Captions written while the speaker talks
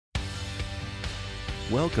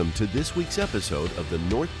Welcome to this week's episode of the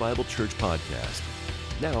North Bible Church Podcast.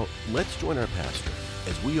 Now, let's join our pastor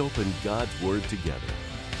as we open God's Word together.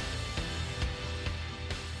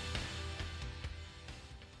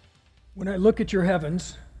 When I look at your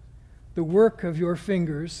heavens, the work of your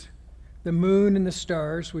fingers, the moon and the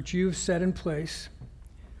stars which you've set in place,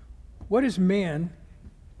 what is man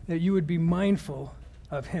that you would be mindful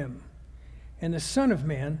of him, and the Son of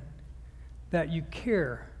Man that you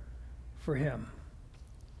care for him?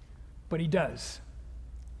 But he does.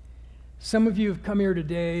 Some of you have come here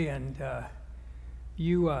today and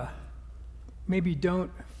you maybe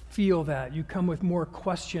don't feel that. You come with more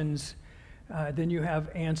questions than you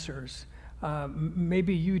have answers.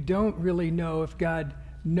 Maybe you don't really know if God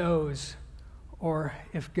knows or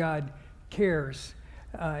if God cares.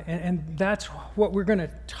 And that's what we're going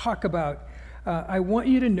to talk about. I want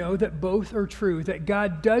you to know that both are true, that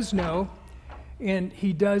God does know and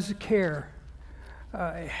he does care.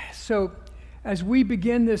 So as we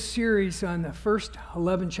begin this series on the first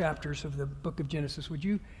 11 chapters of the book of Genesis, would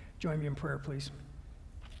you join me in prayer, please?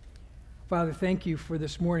 Father, thank you for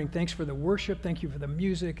this morning. Thanks for the worship. Thank you for the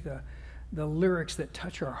music, the lyrics that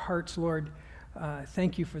touch our hearts, Lord.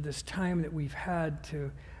 Thank you for this time that we've had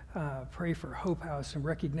to pray for Hope House and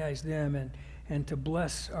recognize them and to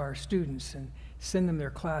bless our students and send them their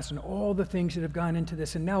class and all the things that have gone into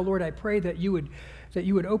this. And now, Lord, I pray that you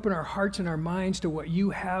would open our hearts and our minds to what you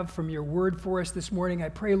have from your word for us this morning. I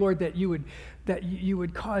pray, Lord, that you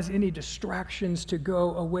would cause any distractions to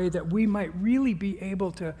go away, that we might really be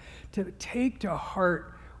able to take to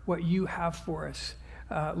heart what you have for us.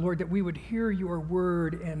 Lord, that we would hear your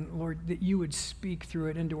word, and Lord, that you would speak through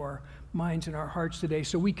it into our minds and our hearts today.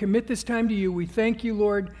 So we commit this time to you. We thank you,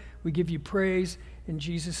 Lord. We give you praise in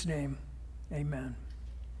Jesus' name. Amen.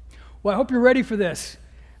 Well, I hope you're ready for this.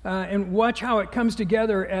 And watch how it comes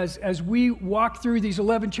together as we walk through these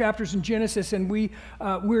 11 chapters in Genesis, and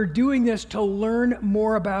we're doing this to learn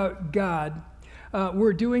more about God.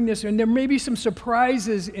 We're doing this, and there may be some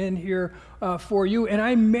surprises in here for you, and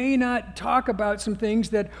I may not talk about some things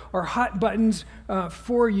that are hot buttons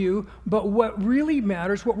for you, but what really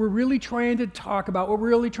matters, what we're really trying to talk about, what we're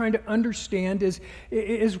really trying to understand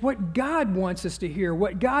is what God wants us to hear,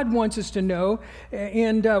 what God wants us to know,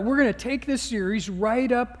 and we're going to take this series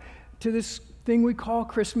right up to this thing we call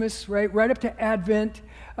Christmas, right up to Advent.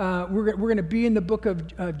 We're going to be in the book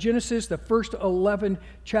of Genesis, the first 11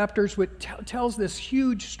 chapters, which tells this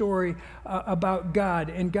huge story about God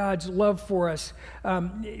and God's love for us.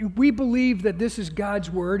 We believe that this is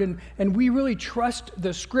God's word, and we really trust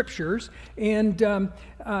the scriptures. And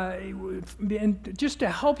just to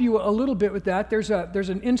help you a little bit with that, there's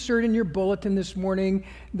an insert in your bulletin this morning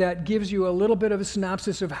that gives you a little bit of a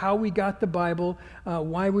synopsis of how we got the Bible,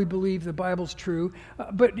 why we believe the Bible's true.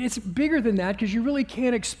 But it's bigger than that, because you really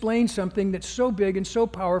can't explain something that's so big and so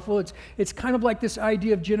powerful. It's kind of like this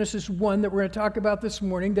idea of Genesis 1 that we're going to talk about this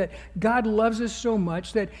morning, that God loves us so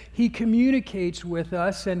much that he communicates with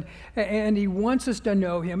us and he wants us to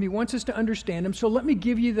know him. He wants us to understand him. So let me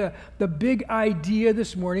give you the big idea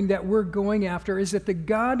this morning that we're going after, is that the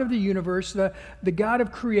God of the universe, the God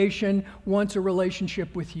of creation, wants a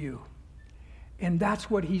relationship with you. And that's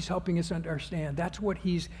what he's helping us understand. That's what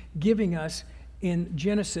he's giving us in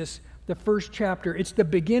Genesis, the first chapter. It's the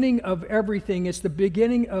beginning of everything. It's the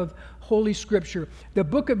beginning of Holy Scripture. The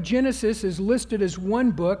book of Genesis is listed as one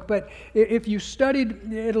book, but if you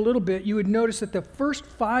studied it a little bit, you would notice that the first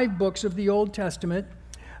 5 books of the Old Testament,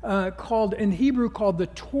 called in Hebrew called the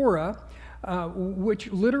Torah,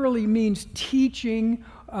 which literally means teaching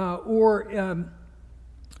or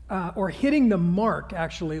hitting the mark,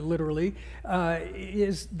 actually, literally,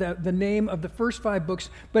 is the name of the first 5 books.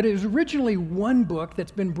 But it was originally one book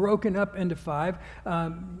that's been broken up into 5,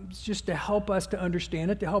 just to help us to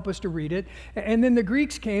understand it, to help us to read it. And then the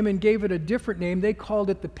Greeks came and gave it a different name. They called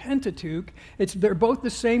it the Pentateuch. They're both the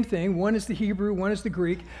same thing. One is the Hebrew, one is the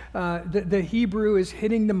Greek. The Hebrew is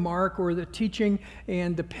hitting the mark, or the teaching,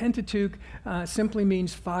 and the Pentateuch simply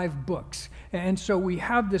means 5 books. And so we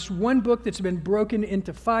have this one book that's been broken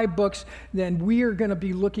into 5 books. Then we are going to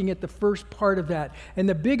be looking at the first part of that. And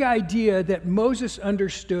the big idea that Moses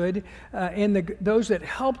understood, and those that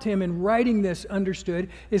helped him in writing this understood,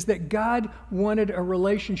 is that God wanted a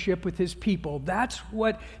relationship with his people. That's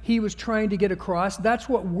what he was trying to get across. That's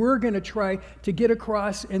what we're going to try to get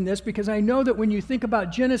across in this, because I know that when you think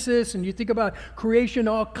about Genesis and you think about creation,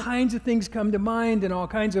 all kinds of things come to mind, and all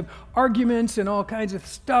kinds of arguments and all kinds of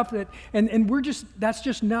stuff and that's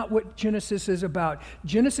just not what Genesis is about.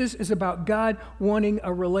 Genesis Genesis is about God wanting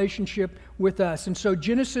a relationship with us. And so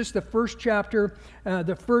Genesis, the first chapter,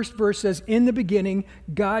 the first verse says, in the beginning,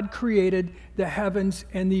 God created the heavens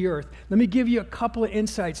and the earth. Let me give you a couple of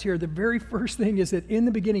insights here. The very first thing is that in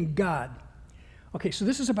the beginning, God. Okay, so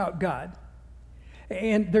this is about God.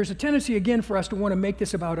 And there's a tendency, again, for us to want to make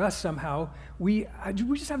this about us somehow. We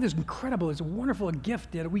just have this incredible, it's a wonderful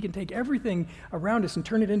gift that we can take everything around us and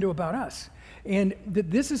turn it into about us. And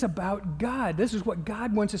this is about God. This is what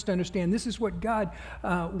God wants us to understand. This is what God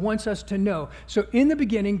wants us to know. So in the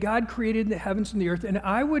beginning, God created the heavens and the earth. And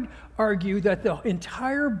I would argue that the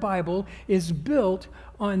entire Bible is built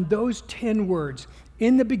on those 10 words.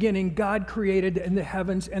 In the beginning, God created the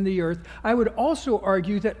heavens and the earth. I would also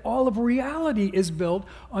argue that all of reality is built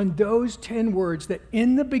on those 10 words, that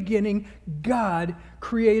in the beginning, God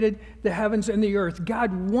created the heavens and the earth.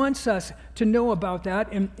 God wants us to know about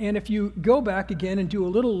that. And if you go back again and do a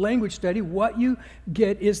little language study, what you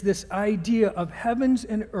get is this idea of heavens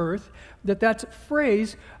and earth, that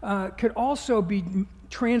phrase could also be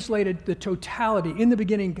translated the totality. In the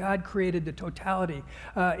beginning, God created the totality.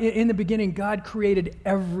 In the beginning, God created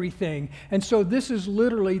everything. And so this is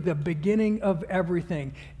literally the beginning of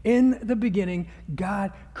everything. In the beginning,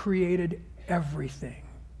 God created everything.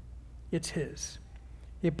 It's His.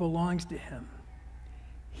 It belongs to Him.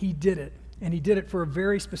 He did it. And He did it for a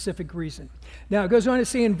very specific reason. Now, it goes on to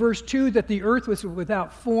say in verse 2 that the earth was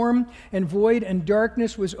without form and void, and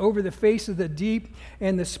darkness was over the face of the deep,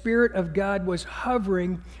 and the Spirit of God was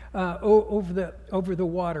hovering over the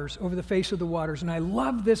waters, over the face of the waters. And I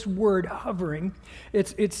love this word, hovering.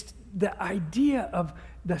 It's the idea of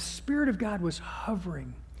the Spirit of God was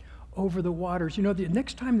hovering over the waters. You know, the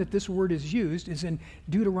next time that this word is used is in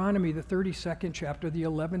Deuteronomy, the 32nd chapter, the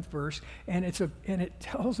 11th verse, and it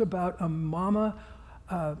tells about a mama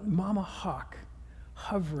hawk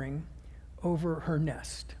hovering over her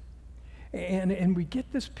nest. And we get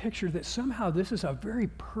this picture that somehow this is a very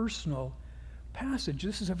personal passage.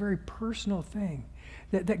 This is a very personal thing.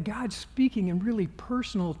 That God's speaking in really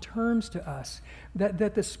personal terms to us.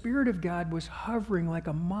 That the Spirit of God was hovering like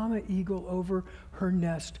a mama eagle over her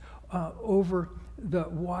nest, over the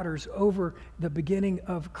waters, over the beginning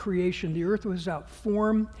of creation. The earth was without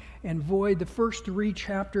form and void. The first three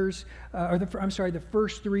chapters, the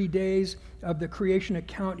first 3 days of the creation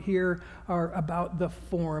account here are about the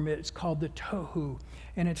form. It's called the tohu.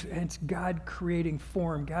 And it's God creating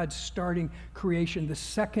form, God starting creation. The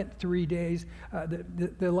second 3 days,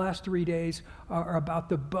 the last 3 days are about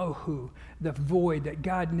the bohu, the void, that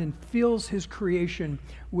God then fills His creation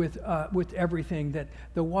with everything, that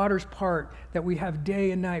the waters part, that we have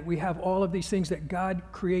day and night. We have all of these things, that God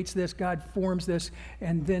creates this, God forms this,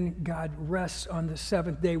 and then God rests on the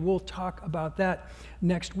seventh day. We'll talk about that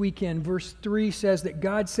next weekend. Verse 3 says that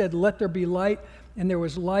God said, "Let there be light," and there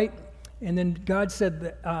was light. And then God said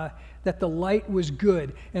that the light was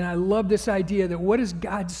good. And I love this idea that what does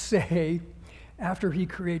God say after He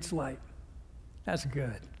creates light? That's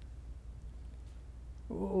good.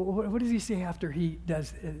 What does He say after He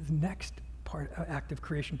does His next act of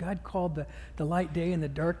creation? God called the light day and the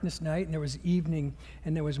darkness night, and there was evening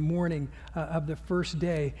and there was morning of the first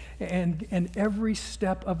day. And every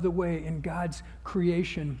step of the way in God's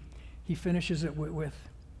creation, He finishes it with,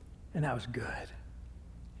 and that was good.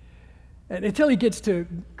 Until He gets to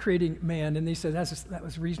creating man, and He said that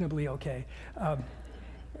was reasonably okay,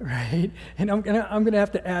 right? And I'm gonna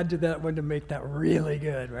have to add to that one to make that really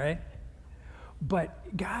good, right?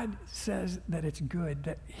 But God says that it's good.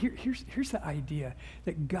 That here's the idea,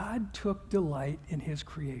 that God took delight in His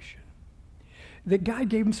creation. That God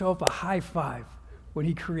gave Himself a high five when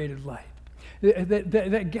He created light.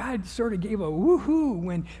 That God sort of gave a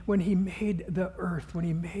woohoo when He made the earth, when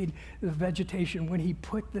He made the vegetation, when He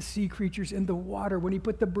put the sea creatures in the water, when He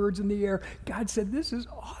put the birds in the air. God said, this is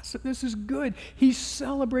awesome, this is good. He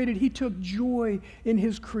celebrated, He took joy in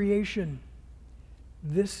His creation.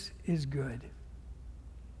 This is good.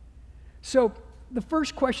 So the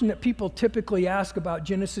first question that people typically ask about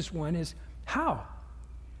Genesis 1 is, how?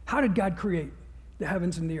 How did God create the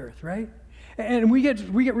heavens and the earth, right? And we get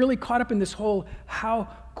really caught up in this whole how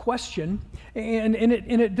question, and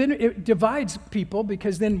it divides people,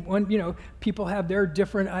 because then when people have their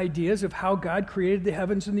different ideas of how God created the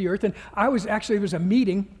heavens and the earth. And it was a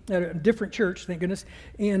meeting at a different church, thank goodness,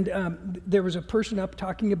 and there was a person up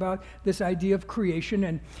talking about this idea of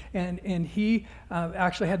creation, and he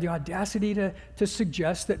actually had the audacity to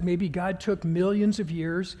suggest that maybe God took millions of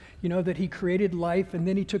years, that He created life, and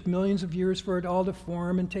then He took millions of years for it all to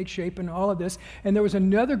form and take shape and all of this. And there was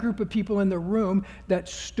another group of people in the room that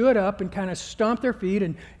stood up and kind of stomped their feet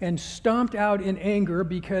and stomped out in anger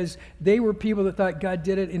because they were people that thought God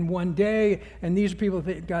did it in one day, and these are people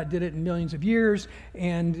that think God did it in millions of years,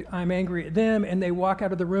 and I'm angry at them, and they walk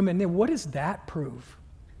out of the room, and then what does that prove?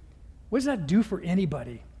 What does that do for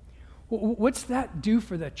anybody? What's that do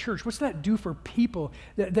for the church? What's that do for people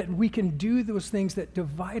that we can do those things that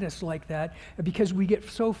divide us like that because we get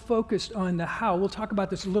so focused on the how? We'll talk about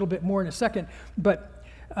this a little bit more in a second, but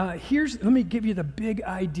let me give you the big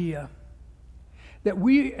idea that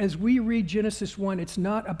as we read Genesis 1, it's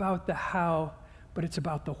not about the how, but it's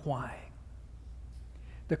about the why.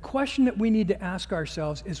 The question that we need to ask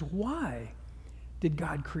ourselves is, why did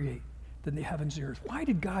God create the heavens and the earth? Why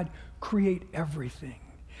did God create everything?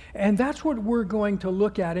 And that's what we're going to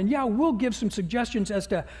look at. And yeah, we'll give some suggestions as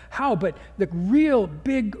to how, but the real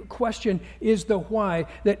big question is the why,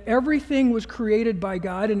 that everything was created by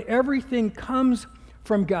God and everything comes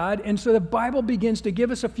from God. And so the Bible begins to give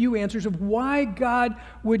us a few answers of why God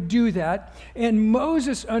would do that. And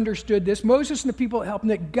Moses understood this. Moses and the people helped him,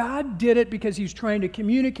 that God did it because he's trying to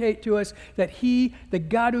communicate to us that he, the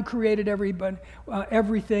God who created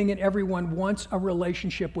everything and everyone, wants a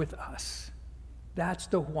relationship with us. That's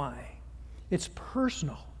the why. It's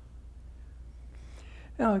personal.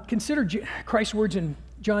 Now, consider Christ's words in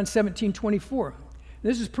John 17:24.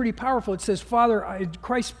 This is pretty powerful. It says,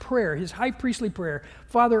 Christ's prayer, his high priestly prayer,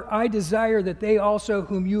 Father, I desire that they also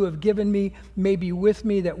whom you have given me may be with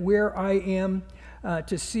me, that where I am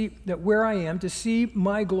to see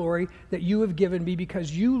my glory that you have given me,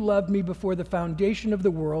 because you loved me before the foundation of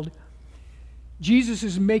the world. Jesus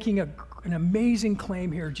is making an amazing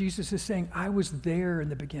claim here. Jesus is saying, I was there in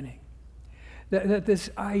the beginning. That this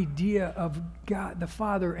idea of God, the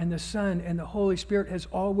Father and the Son and the Holy Spirit has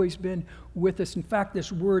always been with us. In fact,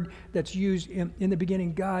 this word that's used in the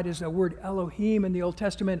beginning, God, is a word Elohim in the Old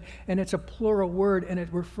Testament, and it's a plural word, and it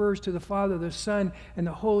refers to the Father, the Son, and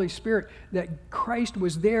the Holy Spirit, that Christ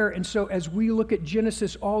was there. And so as we look at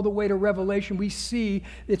Genesis all the way to Revelation,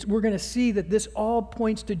 we're going to see that this all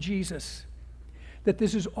points to Jesus. That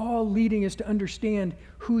this is all leading us to understand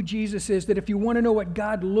who Jesus is, that if you want to know what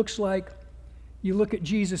God looks like, you look at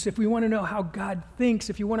Jesus. If we want to know how God thinks,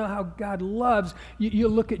 if you want to know how God loves, you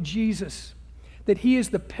look at Jesus. That he is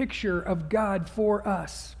the picture of God for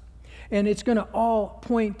us. And it's going to all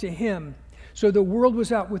point to him. So the world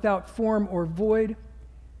was out without form or void.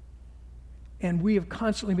 And we have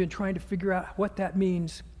constantly been trying to figure out what that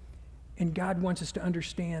means. And God wants us to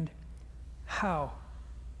understand how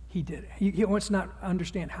he did it. He wants not to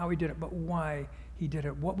understand how he did it, but why he did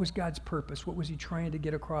it. What was God's purpose? What was he trying to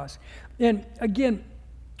get across? And again,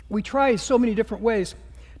 we try so many different ways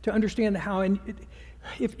to understand the how. And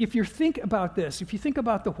if you think about this, if you think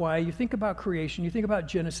about the why, you think about creation, you think about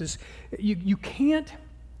Genesis, you can't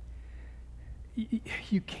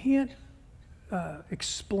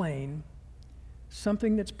explain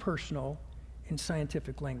something that's personal in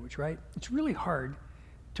scientific language, right? It's really hard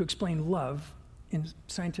to explain love in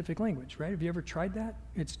scientific language, right? Have you ever tried that?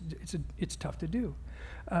 It's tough to do.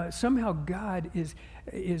 Somehow God is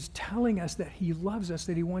telling us that he loves us,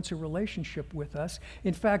 that he wants a relationship with us.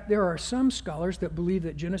 In fact, there are some scholars that believe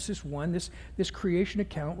that Genesis 1, this creation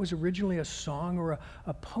account, was originally a song or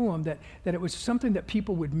a poem, that it was something that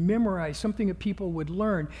people would memorize, something that people would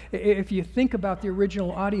learn. If you think about the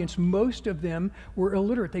original audience, most of them were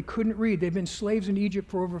illiterate. They couldn't read. They've been slaves in Egypt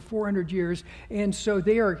for over 400 years, and so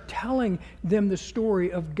they are telling them the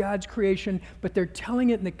story of God's creation, but they're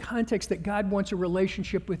telling it in the context that God wants a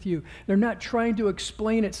relationship with you. They're not trying to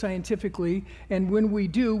explain it scientifically, and when we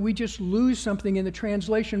do, we just lose something in the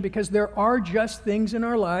translation, because there are just things in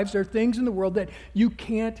our lives, there are things in the world that you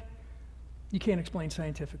can't explain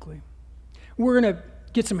scientifically. We're going to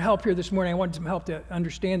get some help here this morning. I wanted some help to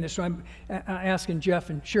understand this, so I'm asking Jeff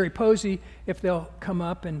and Sherry Posey if they'll come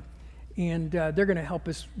up, and they're going to help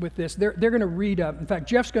us with this. They're going to read in fact,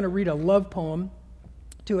 Jeff's going to read a love poem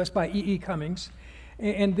to us by E.E. Cummings,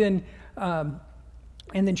 and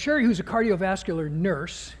then Sherry, who's a cardiovascular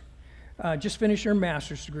nurse, just finished her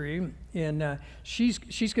master's degree, and she's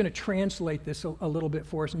going to translate this a little bit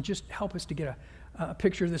for us and just help us to get a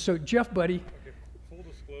picture of this. So, Jeff, buddy. Okay, full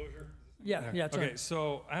disclosure. Yeah, it's okay. on.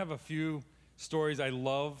 So I have a few stories I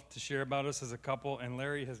love to share about us as a couple, and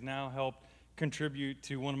Larry has now helped contribute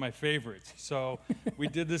to one of my favorites. So we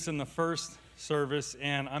did this in the first service,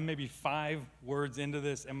 and I'm maybe 5 words into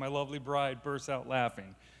this, and my lovely bride bursts out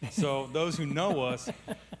laughing. So those who know us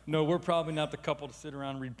know we're probably not the couple to sit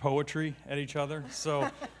around and read poetry at each other. So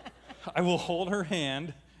I will hold her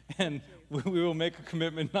hand, and we will make a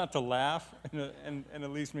commitment not to laugh and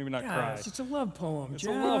at least maybe not cry. Gosh, it's a love poem, It's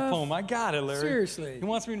Jeff. a love poem. I got it, Larry. Seriously. He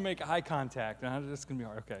wants me to make eye contact. Now this is going to be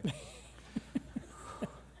hard. Okay.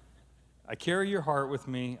 I carry your heart with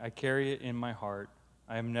me. I carry it in my heart.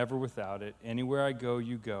 I am never without it. Anywhere I go,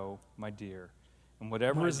 you go, my dear. And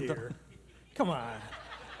whatever is Dear. Come on.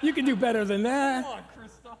 You can do better than that. Come on,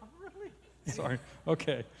 Christoph, really? Sorry.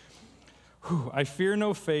 Okay. I fear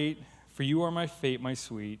no fate, for you are my fate, my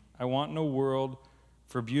sweet. I want no world,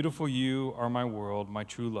 for beautiful you are my world, my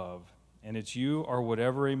true love. And it's you are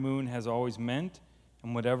whatever a moon has always meant,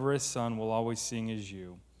 and whatever a sun will always sing is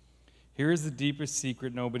you. Here is the deepest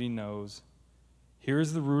secret nobody knows. Here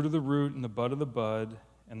is the root of the root and the bud of the bud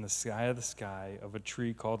and the sky of the sky of a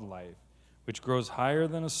tree called life, which grows higher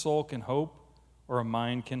than a soul can hope or a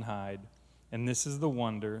mind can hide. And this is the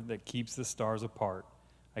wonder that keeps the stars apart.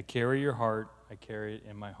 I carry your heart, I carry it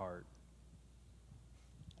in my heart.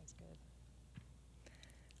 That's good.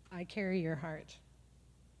 I carry your heart.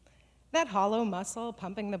 That hollow muscle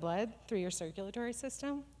pumping the blood through your circulatory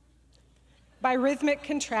system by rhythmic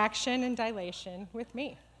contraction and dilation with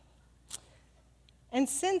me. And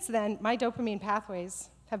since then, my dopamine pathways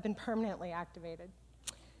have been permanently activated.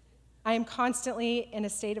 I am constantly in a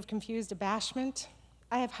state of confused abashment.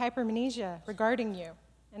 I have hypermnesia regarding you,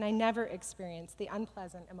 and I never experience the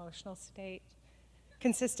unpleasant emotional state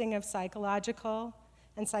consisting of psychological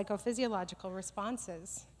and psychophysiological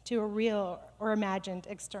responses to a real or imagined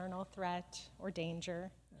external threat or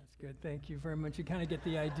danger. That's good. Thank you very much. You kind of get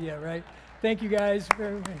the idea, right? Thank you guys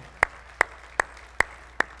very much.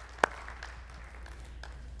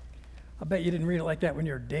 I bet you didn't read it like that when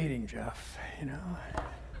you were dating, Jeff, you know?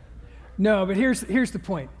 No, but here's the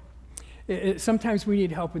point. Sometimes we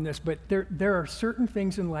need help in this, but there are certain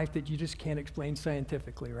things in life that you just can't explain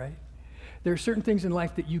scientifically, right? There are certain things in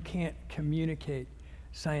life that you can't communicate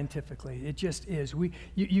scientifically. It just is.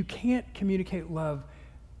 You can't communicate love.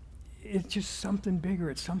 It's just something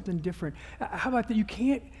bigger. It's something different. How about that?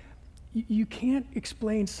 You can't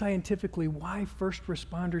explain scientifically why first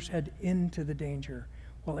responders head into the danger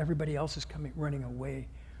while everybody else is running away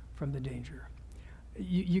from the danger.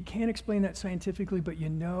 You can't explain that scientifically, but you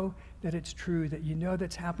know that it's true, that you know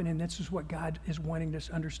that's happening. This is what God is wanting us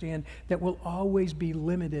to understand, that we'll always be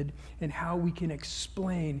limited in how we can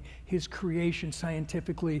explain his creation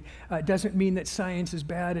scientifically. It doesn't mean that science is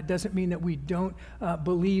bad. It doesn't mean that we don't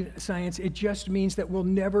believe science. It just means that we'll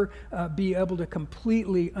never be able to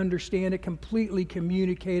completely understand it, completely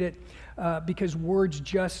communicate it, because words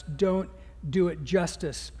just don't do it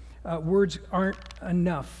justice. Words aren't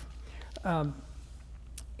enough.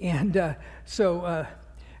 So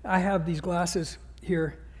I have these glasses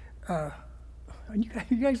here. And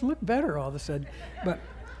you guys look better all of a sudden. But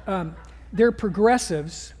they're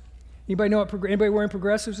progressives. Anybody wearing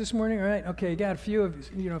progressives this morning? All right. Okay. Got a few of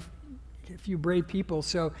a few brave people.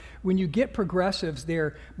 So when you get progressives,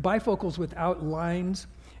 they're bifocals without lines.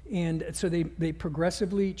 And so they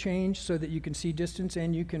progressively change so that you can see distance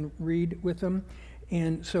and you can read with them.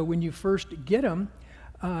 And so when you first get them,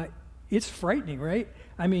 it's frightening, right?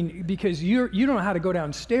 I mean, because you don't know how to go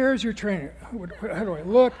downstairs. You're trying to, how do I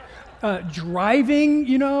look? Driving,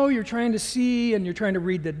 you're trying to see, and you're trying to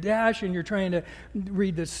read the dash, and you're trying to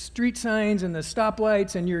read the street signs and the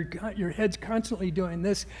stoplights, and your head's constantly doing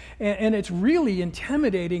this, and it's really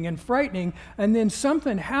intimidating and frightening. And then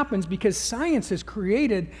something happens because science has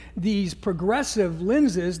created these progressive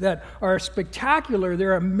lenses that are spectacular.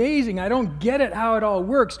 They're amazing. I don't get it how it all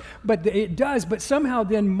works, but it does. But somehow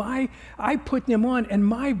then I put them on, and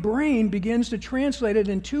my brain begins to translate it.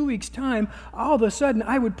 In 2 weeks' time, all of a sudden,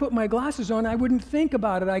 I would put my glasses on, I wouldn't think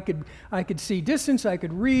about it. I could see distance, I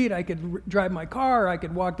could read, I could drive my car, I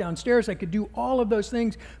could walk downstairs, I could do all of those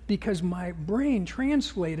things because my brain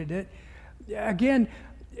translated it. Again,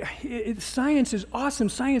 science is awesome.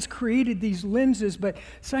 Science created these lenses, but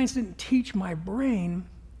science didn't teach my brain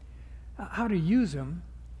how to use them,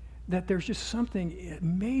 that there's just something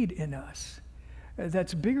made in us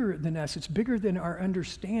that's bigger than us. It's bigger than our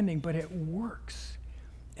understanding, but it works,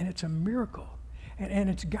 and it's a miracle.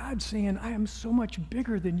 And it's God saying, I am so much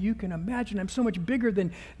bigger than you can imagine. I'm so much bigger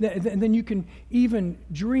than you can even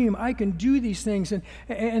dream. I can do these things.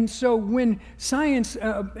 And so when science,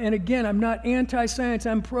 and again, I'm not anti-science,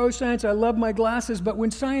 I'm pro-science, I love my glasses, but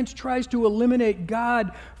when science tries to eliminate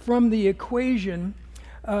God from the equation,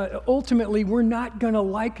 ultimately we're not going to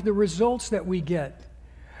like the results that we get.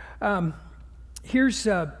 Here's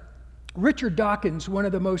Richard Dawkins, one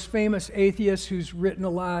of the most famous atheists who's written a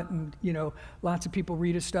lot, and lots of people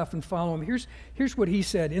read his stuff and follow him. Here's what he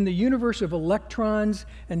said: in the universe of electrons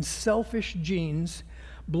and selfish genes,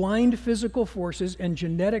 blind physical forces and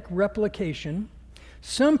genetic replication,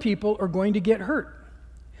 some people are going to get hurt.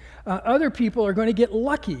 Other people are going to get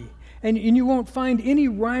lucky. And you won't find any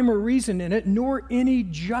rhyme or reason in it, nor any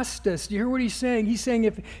justice. Do you hear what he's saying? He's saying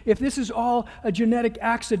if this is all a genetic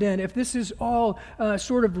accident, if this is all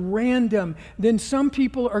sort of random, then some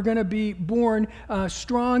people are going to be born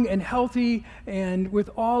strong and healthy and with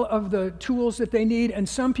all of the tools that they need, and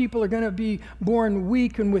some people are going to be born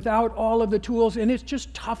weak and without all of the tools, and it's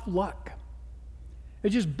just tough luck.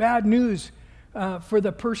 It's just bad news for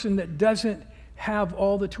the person that doesn't have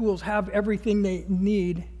all the tools, have everything they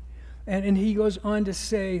need. And he goes on to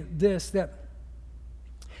say this, that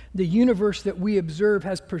the universe that we observe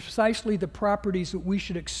has precisely the properties that we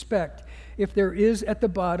should expect. If there is at the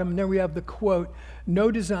bottom, and then we have the quote, no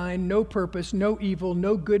design, no purpose, no evil,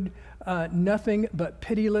 no good, nothing but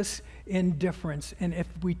pitiless indifference. And if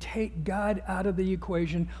we take God out of the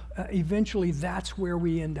equation, eventually that's where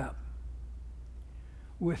we end up,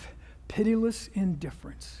 with pitiless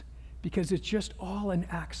indifference, because it's just all an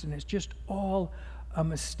accident. It's just all a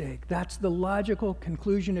mistake. That's the logical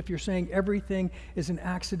conclusion. If you're saying everything is an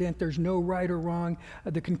accident, there's no right or wrong,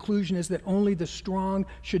 the conclusion is that only the strong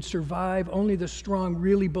should survive, only the strong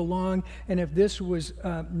really belong. And if this was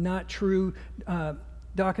not true,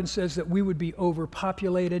 Dawkins says that we would be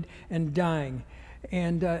overpopulated and dying.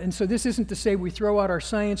 And so this isn't to say we throw out our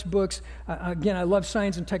science books. Again, I love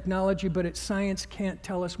science and technology, but science can't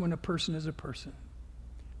tell us when a person is a person.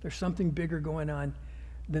 There's something bigger going on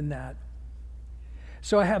than that.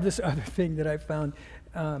 So I have this other thing that I found,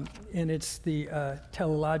 and it's the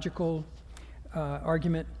teleological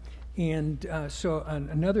argument. And so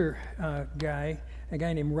another guy, a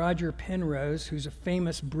guy named Roger Penrose, who's a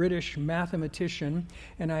famous British mathematician,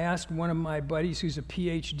 and I asked one of my buddies who's a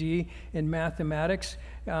PhD in mathematics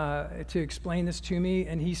to explain this to me,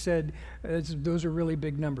 and he said, those are really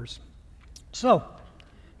big numbers. So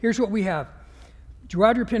here's what we have.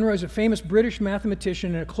 Roger Penrose, a famous British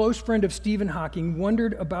mathematician and a close friend of Stephen Hawking,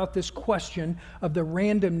 wondered about this question of the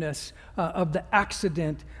randomness of the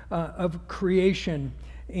accident of creation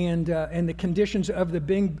and the conditions of the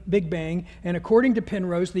Big Bang. And according to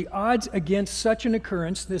Penrose, the odds against such an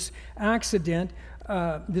occurrence, this accident,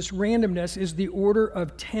 this randomness, is the order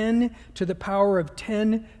of 10 to the power of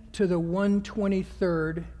 10 to the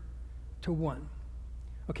 1/23 to 1.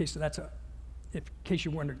 Okay, so that's in case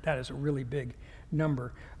you wondered, that is a really big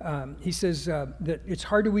number. He says that it's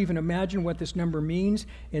hard to even imagine what this number means.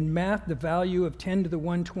 In math, the value of 10 to the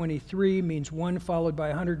 123 means 1 followed by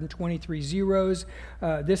 123 zeros.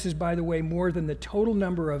 This is, by the way, more than the total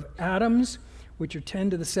number of atoms, which are 10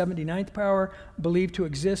 to the 79th power, believed to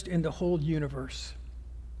exist in the whole universe.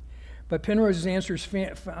 But Penrose's answer is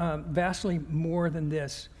vastly more than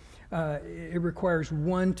this. It requires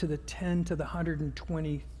 1 to the 10 to the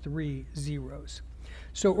 123 zeros.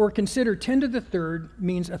 So, or consider 10 to the third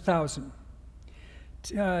means 1,000.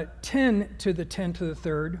 10 to the 10 to the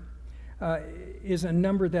third is a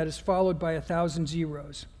number that is followed by 1,000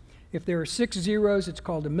 zeros. If there are 6 zeros, it's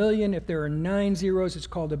called a million. If there are 9 zeros, it's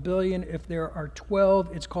called a billion. If there are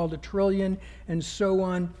 12, it's called a trillion, and so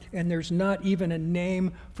on. And there's not even a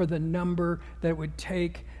name for the number that it would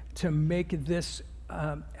take to make this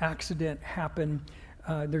accident happen.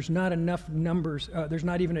 There's not enough numbers. There's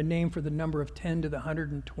not even a name for the number of 10 to the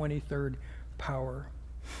 123rd power.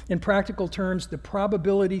 In practical terms, the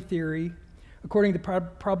probability theory, according to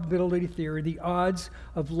probability theory, the odds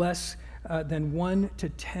of less than 1 to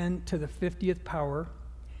 10 to the 50th power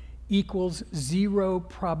equals 0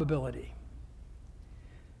 probability.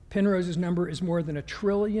 Penrose's number is more than a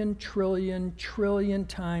trillion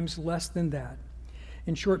times less than that.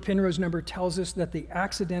 In short, Penrose's number tells us that the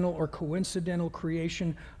accidental or coincidental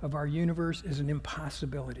creation of our universe is an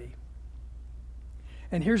impossibility.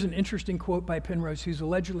 And here's an interesting quote by Penrose, who's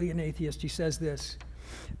allegedly an atheist. He says this: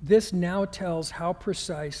 "This now tells how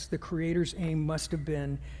precise the Creator's aim must have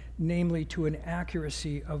been, namely to an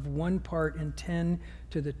accuracy of 1 part in 10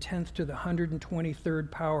 to the 10th to the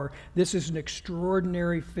 123rd power. This is an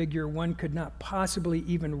extraordinary figure. One could not possibly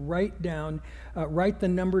even write the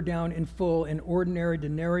number down in full in ordinary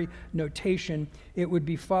denary notation. It would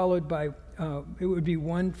be 1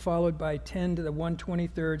 followed by 10 to the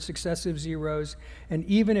 123rd successive zeros. And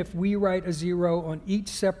even if we write a 0 on each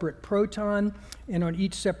separate proton and on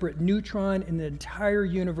each separate neutron in the entire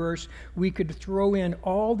universe, we could throw in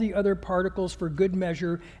all the other particles for good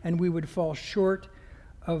measure, and we would fall short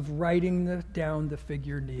of writing down the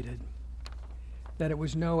figure needed." That it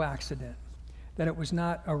was no accident, that it was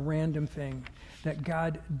not a random thing, that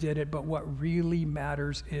God did it, but what really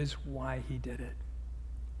matters is why he did it.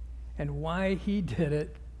 And why he did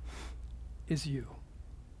it is you.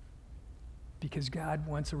 because God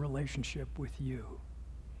wants a relationship with you.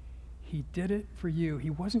 He did it for you. He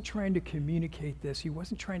wasn't trying to communicate this. He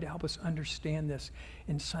wasn't trying to help us understand this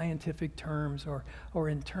in scientific terms or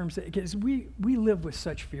in terms that, because we live with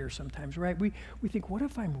such fear sometimes, right? We think, what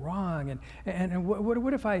if I'm wrong? And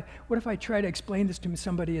what if I try to explain this to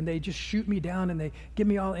somebody and they just shoot me down and they give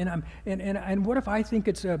me all, and what if I think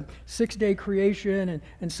it's a 6-day creation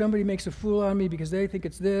and somebody makes a fool out of me because they think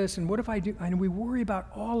it's this, and what if I do? And we worry about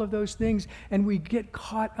all of those things and we get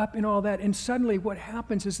caught up in all that, and suddenly what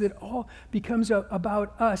happens is that all becomes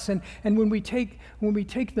about us, and when we take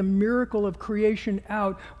the miracle of creation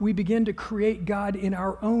out, we begin to create God in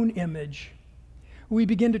our own image. We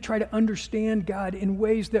begin to try to understand God in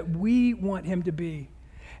ways that we want him to be.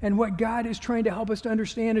 And what God is trying to help us to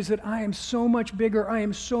understand is that I am so much bigger, I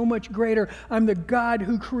am so much greater. I'm the God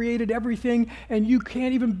who created everything, and you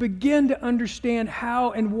can't even begin to understand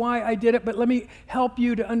how and why I did it, but let me help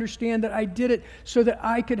you to understand that I did it so that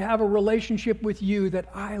I could have a relationship with you, that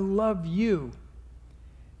I love you,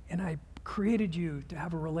 and I created you to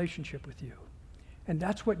have a relationship with you. And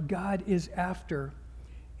that's what God is after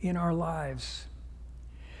in our lives.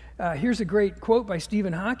 Here's a great quote by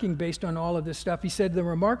Stephen Hawking based on all of this stuff. He said, "The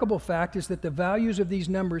remarkable fact is that the values of these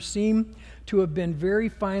numbers seem to have been very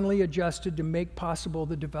finely adjusted to make possible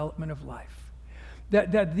the development of life."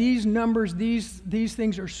 That these numbers, these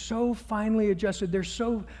things are so finely adjusted, they're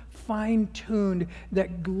so fine-tuned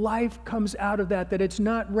that life comes out of that it's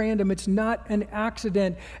not random, it's not an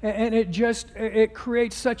accident, and it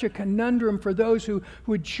creates such a conundrum for those who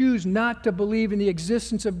would choose not to believe in the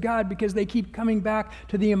existence of God because they keep coming back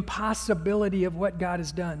to the impossibility of what God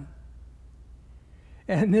has done.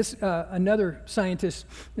 And this, another scientist,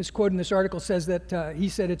 this quote in this article says that, he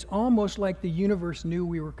said, "It's almost like the universe knew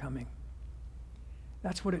we were coming."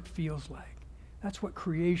 That's what it feels like. That's what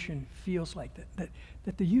creation feels like,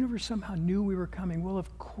 that the universe somehow knew we were coming. Well,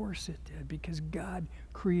 of course it did, because God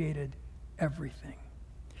created everything.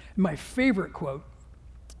 My favorite quote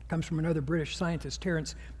comes from another British scientist,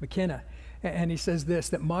 Terence McKenna, and he says this,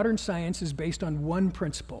 that modern science is based on one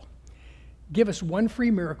principle. Give us one free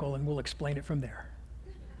miracle and we'll explain it from there.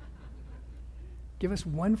 Give us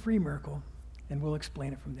one free miracle and we'll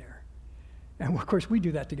explain it from there. And of course, we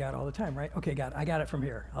do that to God all the time, right? Okay, God, I got it from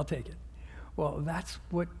here. I'll take it. Well, that's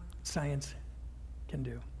what science can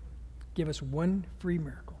do. Give us one free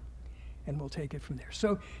miracle, and we'll take it from there.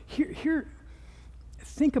 So here,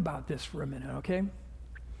 think about this for a minute, okay?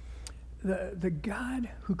 The God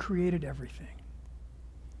who created everything,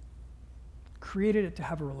 created it to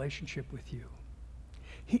have a relationship with you.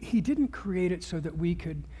 He didn't create it so that we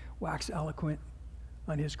could wax eloquent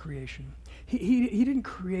on his creation. He didn't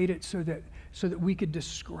create it so that we could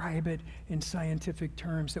describe it in scientific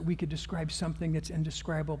terms, that we could describe something that's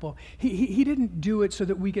indescribable. He didn't do it so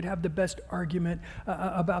that we could have the best argument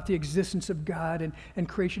about the existence of God and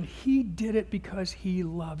creation. He did it because he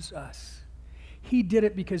loves us. He did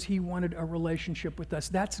it because he wanted a relationship with us.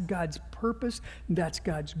 That's God's purpose. That's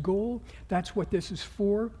God's goal. That's what this is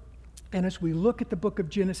for. And as we look at the book of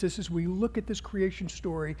Genesis, as we look at this creation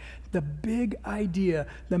story, the big idea,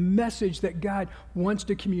 the message that God wants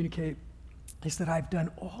to communicate is that I've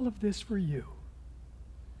done all of this for you.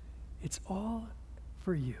 It's all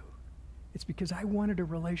for you. It's because I wanted a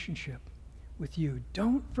relationship with you.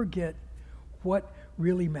 Don't forget what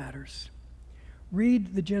really matters.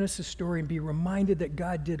 Read the Genesis story and be reminded that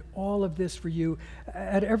God did all of this for you.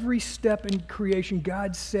 At every step in creation,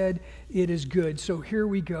 God said it is good. So here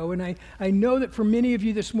we go. And I know that for many of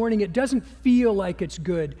you this morning, it doesn't feel like it's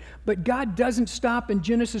good. But God doesn't stop in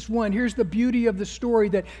Genesis 1. Here's the beauty of the story,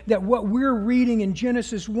 that what we're reading in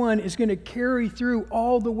Genesis 1 is going to carry through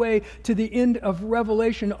all the way to the end of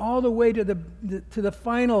Revelation, all the way to the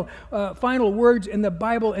final words in the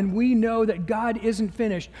Bible. And we know that God isn't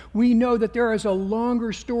finished. We know that there is a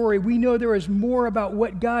longer story. We know there is more about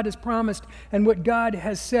what God has promised and what God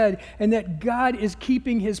has said, and that God is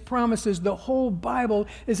keeping his promises. The whole Bible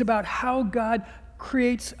is about how God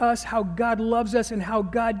creates us, how God loves us, and how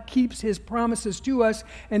God keeps his promises to us.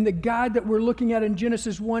 And the God that we're looking at in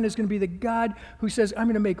Genesis 1 is going to be the God who says, I'm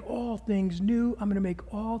going to make all things new. I'm going to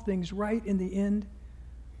make all things right in the end.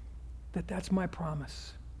 That's my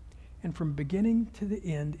promise. And from beginning to the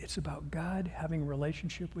end, it's about God having a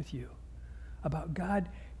relationship with you, about God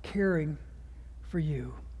caring for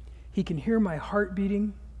you. He can hear my heart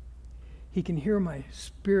beating. He can hear my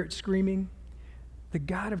spirit screaming. The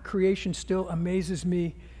God of creation still amazes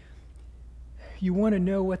me. You want to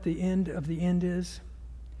know what the end of the end is?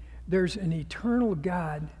 There's an eternal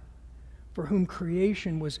God for whom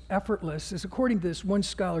creation was effortless, as according to this one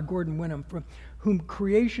scholar, Gordon Wenham, for whom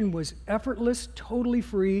creation was effortless, totally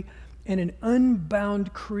free, and an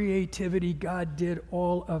unbound creativity, God did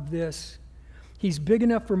all of this. He's big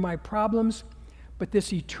enough for my problems, but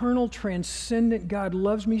this eternal, transcendent God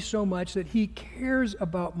loves me so much that he cares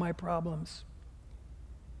about my problems.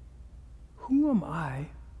 Who am I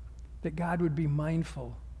that God would be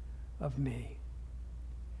mindful of me?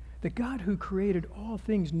 The God who created all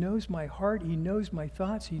things knows my heart. He knows my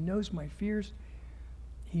thoughts. He knows my fears.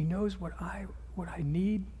 He knows what I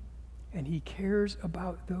need, and he cares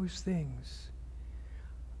about those things.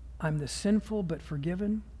 I'm the sinful but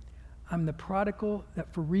forgiven. I'm the prodigal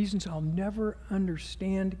that for reasons I'll never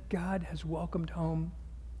understand, God has welcomed home.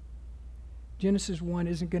 Genesis 1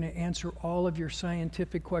 isn't going to answer all of your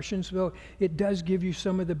scientific questions, though it does give you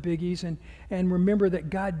some of the biggies. And remember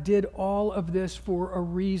that God did all of this for a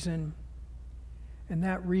reason, and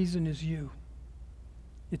that reason is you.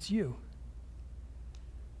 It's you.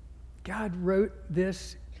 God wrote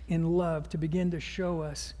this in love to begin to show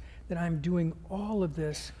us that I'm doing all of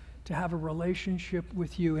this to have a relationship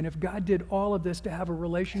with you. And if God did all of this to have a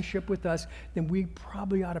relationship with us, then we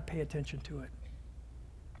probably ought to pay attention to it.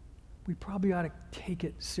 We probably ought to take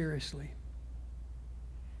it seriously.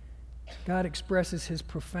 God expresses his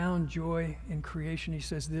profound joy in creation. He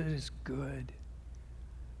says, this is good.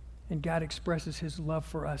 And God expresses his love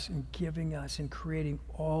for us in giving us and creating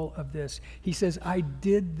all of this. He says, I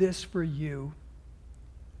did this for you,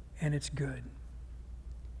 and it's good.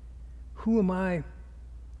 Who am I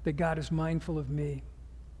that God is mindful of me?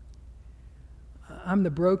 I'm the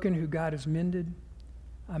broken who God has mended.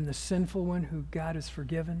 I'm the sinful one who God has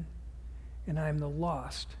forgiven. And I am the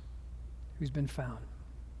lost who's been found.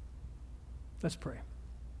 Let's pray.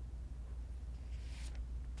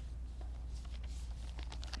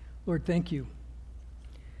 Lord, thank you.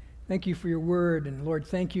 Thank you for your word. And Lord,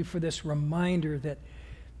 thank you for this reminder that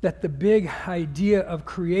the big idea of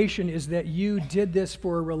creation is that you did this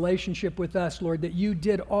for a relationship with us, Lord, that you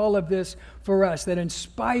did all of this for us, that in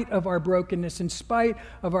spite of our brokenness, in spite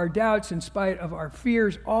of our doubts, in spite of our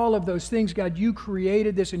fears, all of those things, God, you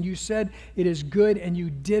created this and you said it is good, and you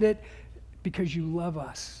did it because you love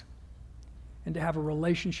us and to have a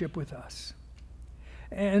relationship with us.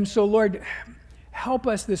 And so, Lord, help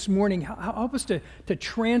us this morning. Help us to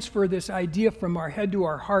transfer this idea from our head to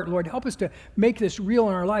our heart, Lord. Help us to make this real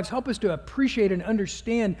in our lives. Help us to appreciate and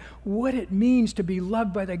understand what it means to be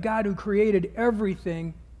loved by the God who created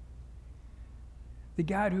everything, the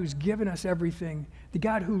God who's given us everything, the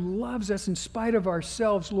God who loves us in spite of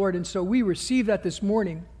ourselves, Lord. And so we receive that this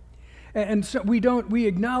morning. And so we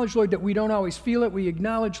acknowledge, Lord, that we don't always feel it. We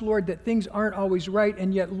acknowledge, Lord, that things aren't always right.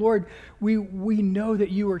 And yet, Lord, we know that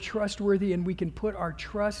you are trustworthy, and we can put our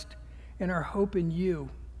trust and our hope in you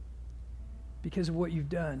because of what you've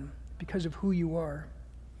done, because of who you are.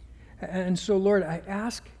 And so, Lord, I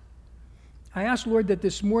ask, Lord, that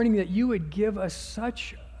this morning that you would give us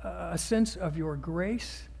such a sense of your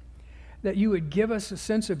grace, that you would give us a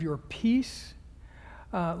sense of your peace,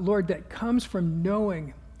 Lord, that comes from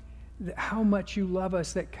knowing how much you love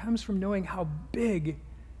us, that comes from knowing how big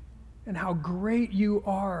and how great you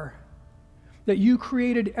are, that you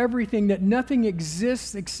created everything, that nothing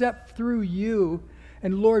exists except through you.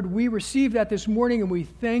 And Lord, we receive that this morning, and we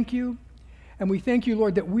thank you. And we thank you,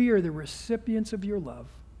 Lord, that we are the recipients of your love.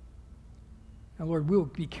 And Lord, we'll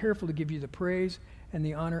be careful to give you the praise and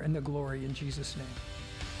the honor and the glory in Jesus' name.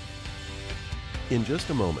 In just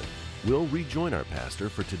a moment, we'll rejoin our pastor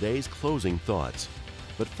for today's closing thoughts.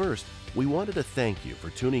 But first, we wanted to thank you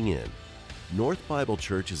for tuning in. North Bible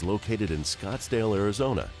Church is located in Scottsdale,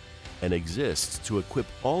 Arizona, and exists to equip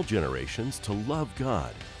all generations to love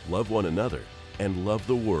God, love one another, and love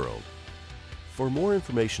the world. For more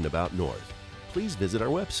information about North, please visit our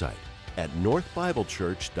website at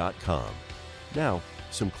northbiblechurch.com. Now,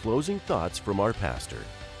 some closing thoughts from our pastor.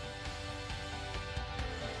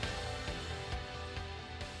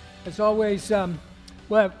 As always,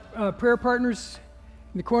 we'll have prayer partners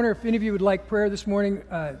in the corner. If any of you would like prayer this morning,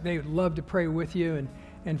 they would love to pray with you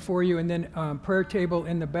and for you. And then prayer table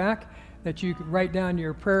in the back that you can write down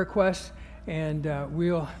your prayer requests, and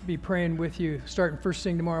we'll be praying with you starting first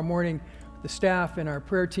thing tomorrow morning. The staff and our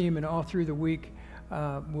prayer team and all through the week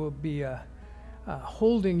will be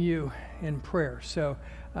holding you in prayer. So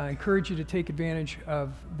I encourage you to take advantage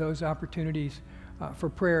of those opportunities for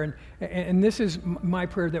prayer. And this is my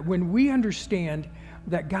prayer, that when we understand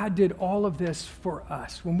that God did all of this for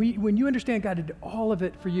us, when you understand God did all of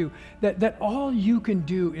it for you, that all you can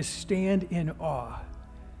do is stand in awe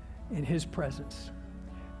in his presence.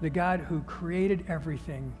 The God who created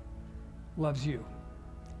everything loves you.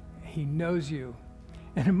 He knows you.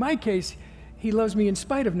 And in my case, he loves me in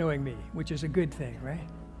spite of knowing me, which is a good thing, right?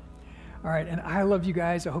 All right, and I love you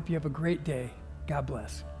guys. I hope you have a great day. God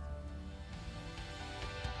bless.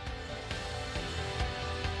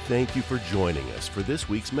 Thank you for joining us for this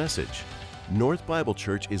week's message. North Bible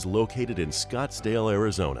Church is located in Scottsdale,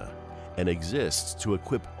 Arizona, and exists to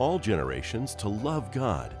equip all generations to love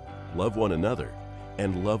God, love one another,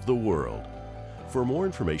 and love the world. For more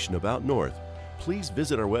information about North, please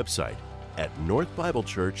visit our website at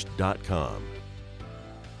northbiblechurch.com.